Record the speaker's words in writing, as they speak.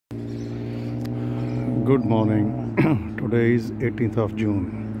Good morning. Today is 18th of June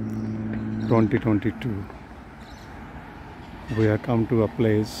 2022. We have come to a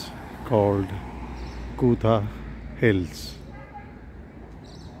place called Coot-tha Hills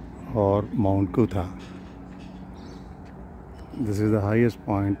or Mount Coot-tha. This is the highest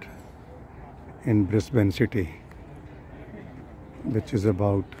point in Brisbane city, which is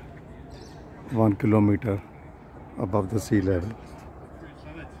about 1 kilometer above the sea level.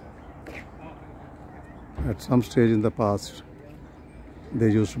 At some stage in the past, there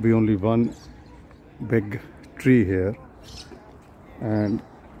used to be only one big tree here, and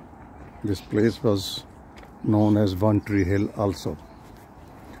this place was known as One Tree Hill also.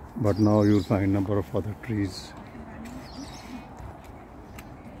 But now you'll find a number of other trees.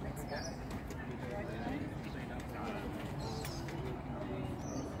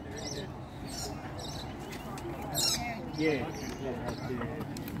 Yeah.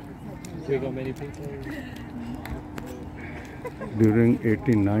 We got many people. During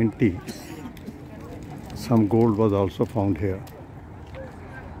 1890, some gold was also found here,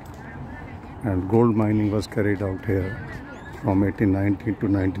 and gold mining was carried out here from 1890 to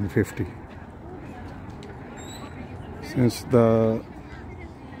 1950. Since the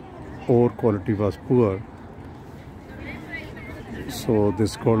ore quality was poor, so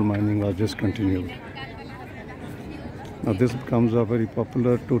this gold mining was discontinued. Now this becomes a very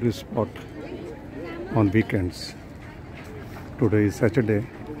popular tourist spot on weekends. Today is Saturday,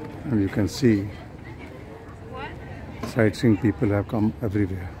 and you can see sightseeing people have come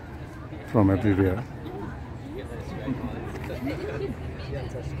everywhere, from everywhere.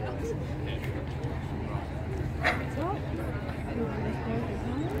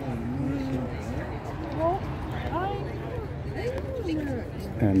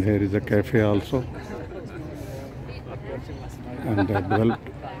 And here is a cafe also. And they developed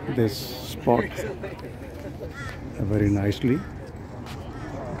this spot very nicely.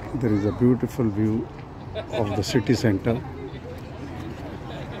 There is a beautiful view of the city center.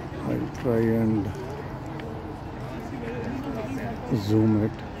 I'll try and zoom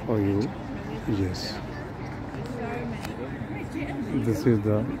it for you. Yes, this is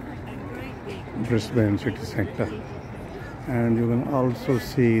the Brisbane city center, and you can also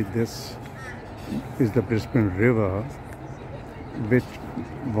see this is the Brisbane River, which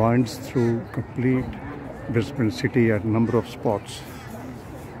winds through complete Brisbane city at a number of spots,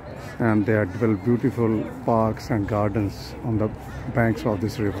 and they have developed beautiful parks and gardens on the banks of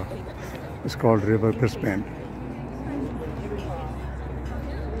this river. It's called River Brisbane.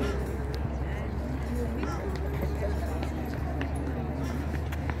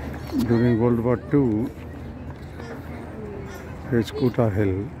 During World War II, this Coot-tha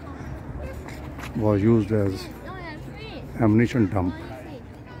Hill was used as ammunition dump,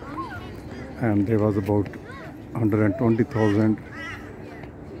 and there was about 120,000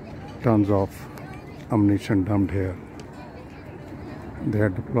 tons of ammunition dumped here. They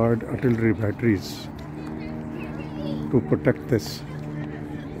had deployed artillery batteries to protect this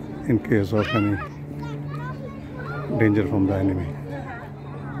in case of any danger from the enemy.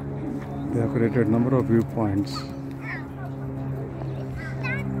 They have created a number of viewpoints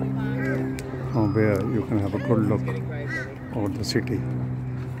from where you can have a good look over the city.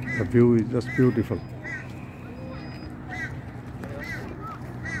 The view is just beautiful.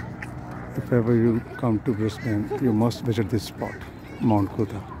 If ever you come to Brisbane, you must visit this spot, Mount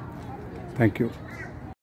Coot-tha. Thank you.